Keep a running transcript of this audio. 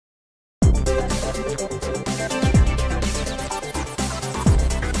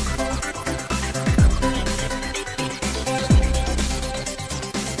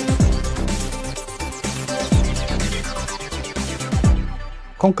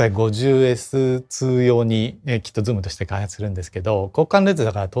今回 50S2 用にきっとズームとして開発するんですけど、交換レンズ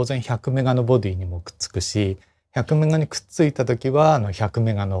だから当然100メガのボディにもくっつくし、100メガにくっついた時は100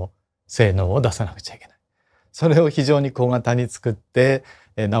メガの性能を出さなくちゃいけない。それを非常に小型に作って、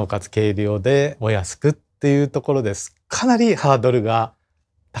なおかつ軽量でお安くっていうところです。かなりハードルが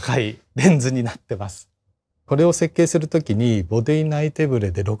高いレンズになってます。これを設計するときにボディ内手ブレ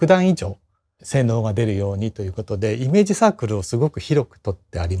で6段以上性能が出るようにということで、イメージサークルをすごく広く取っ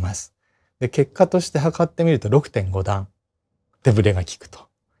てあります。で、結果として測ってみると 6.5 段手ブレが効くと。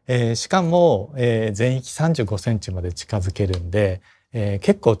しかも、全域35センチまで近づけるんで、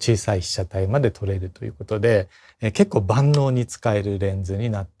結構小さい被写体まで撮れるということで、結構万能に使えるレンズ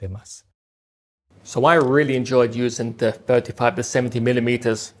になってます。So I really enjoyed using the 35 to 70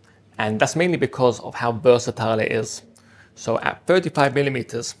 millimeters, and that's mainly because of how versatile it is. So at 35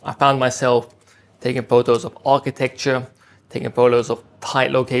 millimeters, I found myself taking photos of architecture, taking photos of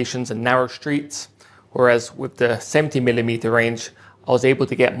tight locations and narrow streets, whereas with the 70 millimeter range, I was able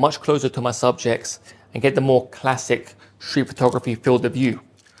to get much closer to my subjects and get the more classic street photography field of view.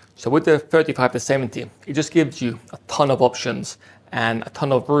 So with the 35 to 70, it just gives you a ton of options and a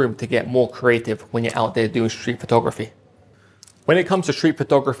ton of room to get more creative when you're out there doing street photography. When it comes to street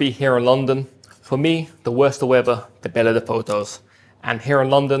photography here in London, for me, the worse the weather, the better the photos. And here in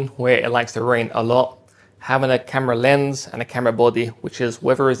London, where it likes to rain a lot, having a camera lens and a camera body which is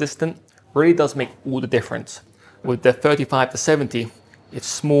weather resistant really does make all the difference. With the 35 to 70, it's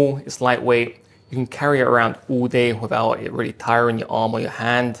small, it's lightweight, you can carry it around all day without it really tiring your arm or your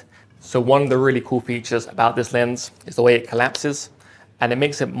hand. So one of the really cool features about this lens is the way it collapses, and it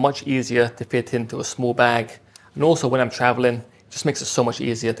makes it much easier to fit into a small bag. And also when I'm traveling, it just makes it so much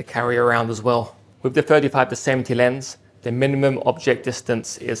easier to carry around as well. With the 35 to 70 lens, the minimum object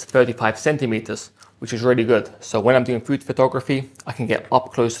distance is 35 centimeters, which is really good. So when I'm doing food photography, I can get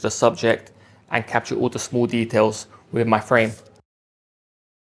up close to the subject and capture all the small details with my frame.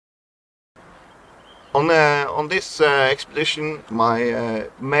 On this expedition, my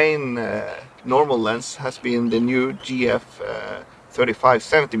main normal lens has been the new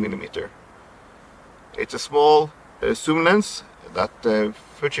GF35-70mm. It's a small zoom lens that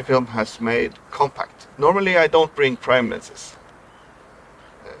FUJIFILM has made compact. Normally I don't bring prime lenses.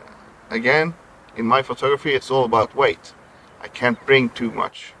 Again, in my photography it's all about weight. I can't bring too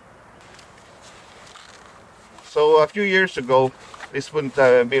much. So a few years ago this wouldn't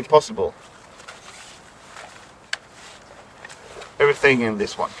have been possible. Everything in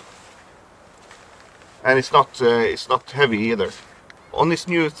this one. And it's not heavy either. On this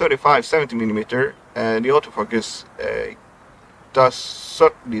new 35-70mm, the autofocus does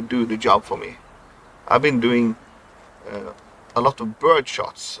certainly do the job for me. I've been doing a lot of bird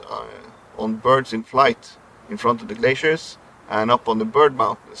shots on birds in flight in front of the glaciers and up on the bird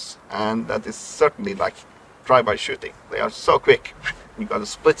mountains, and that is certainly like drive-by shooting. They are so quick. You got a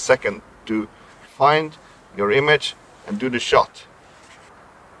split second to find your image and do the shot.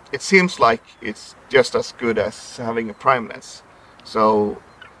 It seems like it's just as good as having a prime lens, so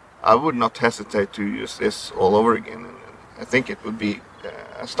I would not hesitate to use this all over again. I think it would be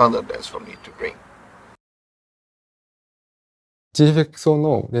a standard lens for me to bring. GFX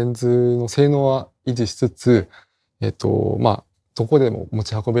のレンズの性能は維持しつつ、どこでも持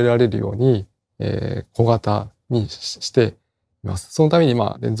ち運べられるように、小型にしています。そのために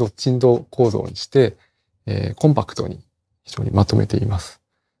レンズを振動構造にして、コンパクトに非常にまとめています。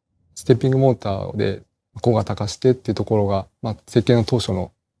ステッピングモーターで小型化してっていうところが、設計の当初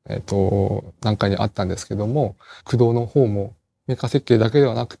の、段階にあったんですけども、駆動の方もメーカー設計だけで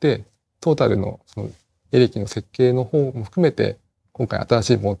はなくて、トータルのそのエレキの設計の方も含めて、今回新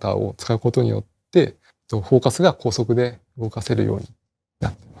しいモーターを使うことによって、フォーカスが高速で動かせるようにな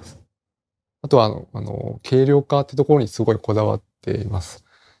っています。あとは、軽量化ってところにすごいこだわっています。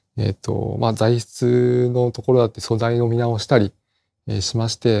材質のところだって素材の見直したりしま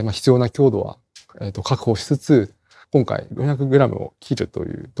して、必要な強度は、確保しつつ、今回 400g を切ると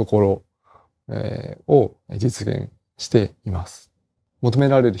いうところ、を実現しています。求め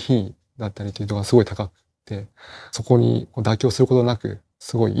られる品位だったりというのがすごい高くて、そこに妥協することなく、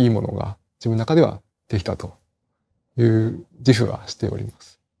すごいいいものが自分の中ではできたという自負はしておりま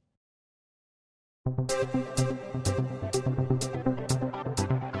す。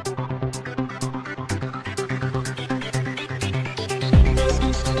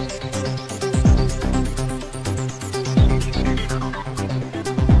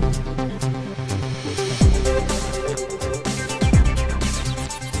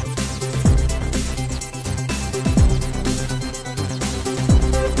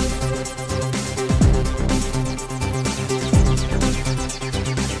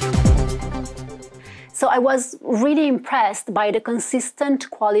So I was really impressed by the consistent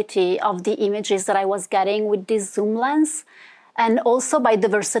quality of the images that I was getting with this zoom lens, and also by the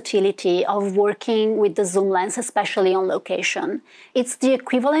versatility of working with the zoom lens, especially on location. It's the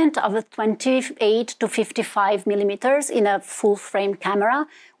equivalent of a 28 to 55 millimeters in a full frame camera,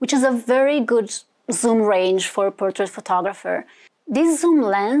 which is a very good zoom range for a portrait photographer. This zoom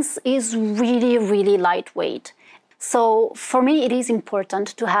lens is really, really lightweight. So for me, it is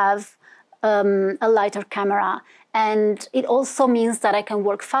important to have a lighter camera. And it also means that I can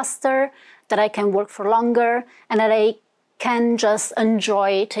work faster, that I can work for longer, and that I can just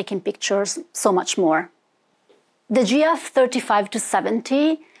enjoy taking pictures so much more. The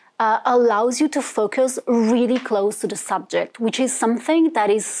GF35-70 allows you to focus really close to the subject, which is something that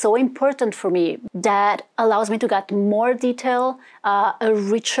is so important for me, that allows me to get more detail, a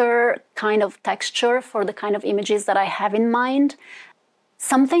richer kind of texture for the kind of images that I have in mind.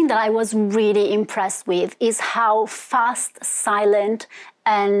 Something that I was really impressed with is how fast, silent,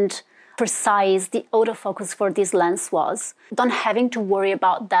 and precise the autofocus for this lens was. Not having to worry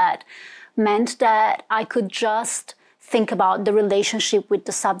about that meant that I could just think about the relationship with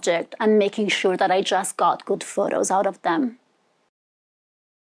the subject and making sure that I just got good photos out of them.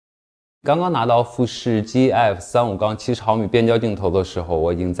 刚刚拿到富士 GF35杠70毫米变焦镜头的时候，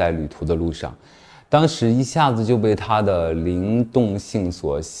我已经在旅途的路上。当时一下子就被它的灵动性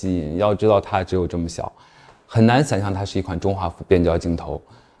所吸引。要知道它只有这么小，很难想象它是一款中画幅变焦镜头。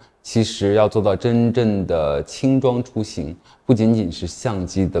其实要做到真正的轻装出行，不仅仅是相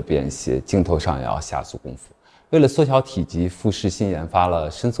机的便携，镜头上也要下足功夫。为了缩小体积，富士新研发了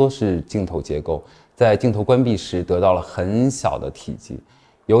伸缩式镜头结构，在镜头关闭时得到了很小的体积。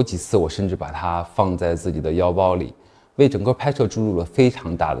有几次我甚至把它放在自己的腰包里，为整个拍摄注入了非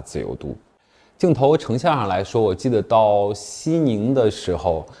常大的自由度。镜头成像上来说，我记得到西宁的时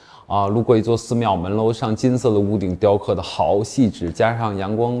候。路过一座寺庙，门楼上金色的屋顶雕刻的好细致，加上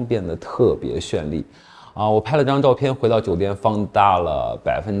阳光变得特别绚丽。我拍了张照片，回到酒店放大了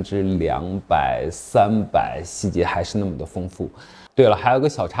200%、300%，细节还是那么的丰富。对了，还有个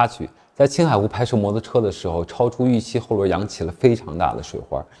小插曲，在青海湖拍摄摩托车的时候，超出预期后轮扬起了非常大的水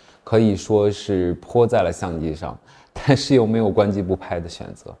花，可以说是泼在了相机上，但是又没有关机不拍的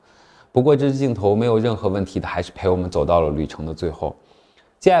选择。不过这支镜头没有任何问题的，还是陪我们走到了旅程的最后。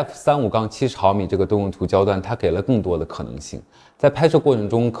GF35杠70毫米这个多用途焦段，它给了更多的可能性，在拍摄过程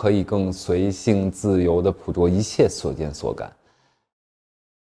中可以更随性自由地捕捉一切所见所感。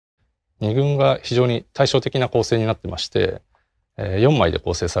2群が非常に対照的な構成になってまして、4枚で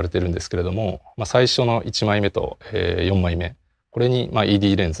構成されているんですけれども、最初の1枚目と4枚目、これに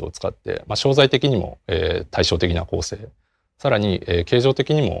ED レンズを使って、商材的にも対照的な構成、さらに形状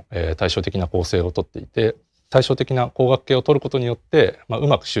的にも対照的な構成をとっていて、対照的な光学系を取ることによって、う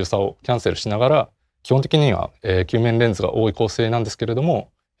まく周差をキャンセルしながら、基本的には球面レンズが多い構成なんですけれども、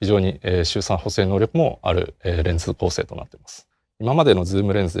非常に周差補正能力もあるレンズ構成となっています。今までのズー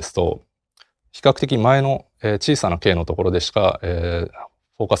ムレンズですと、比較的前の小さな径のところでしかフ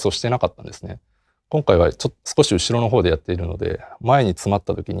ォーカスをしてなかったんですね。今回は少し後ろの方でやっているので、前に詰まっ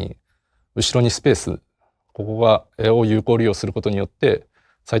た時に、後ろにスペース、ここを有効利用することによって、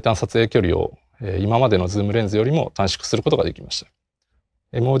最短撮影距離を今までのズームレンズよりも短縮することができまし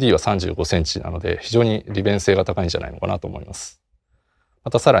た。MOD は35センチなので非常に利便性が高いんじゃないのかなと思います。ま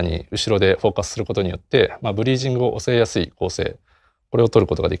たさらに後ろでフォーカスすることによって、ブリージングを抑えやすい構成、これを取る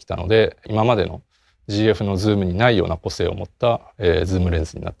ことができたので、今までの GF のズームにないような個性を持ったズームレン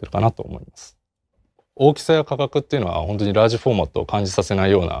ズになってるかなと思います。大きさや価格っていうのは本当にラージフォーマットを感じさせな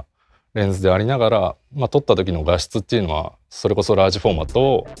いようなレンズでありながら、撮った時の画質っていうのはそれこそラージフォーマット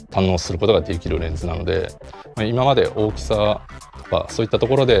を堪能することができるレンズなので、今まで大きさとかそういったと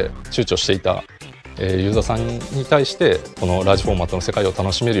ころで躊躇していたユーザーさんに対してこのラージフォーマットの世界を楽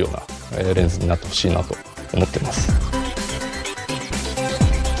しめるようなレンズになってほしいなと思っています。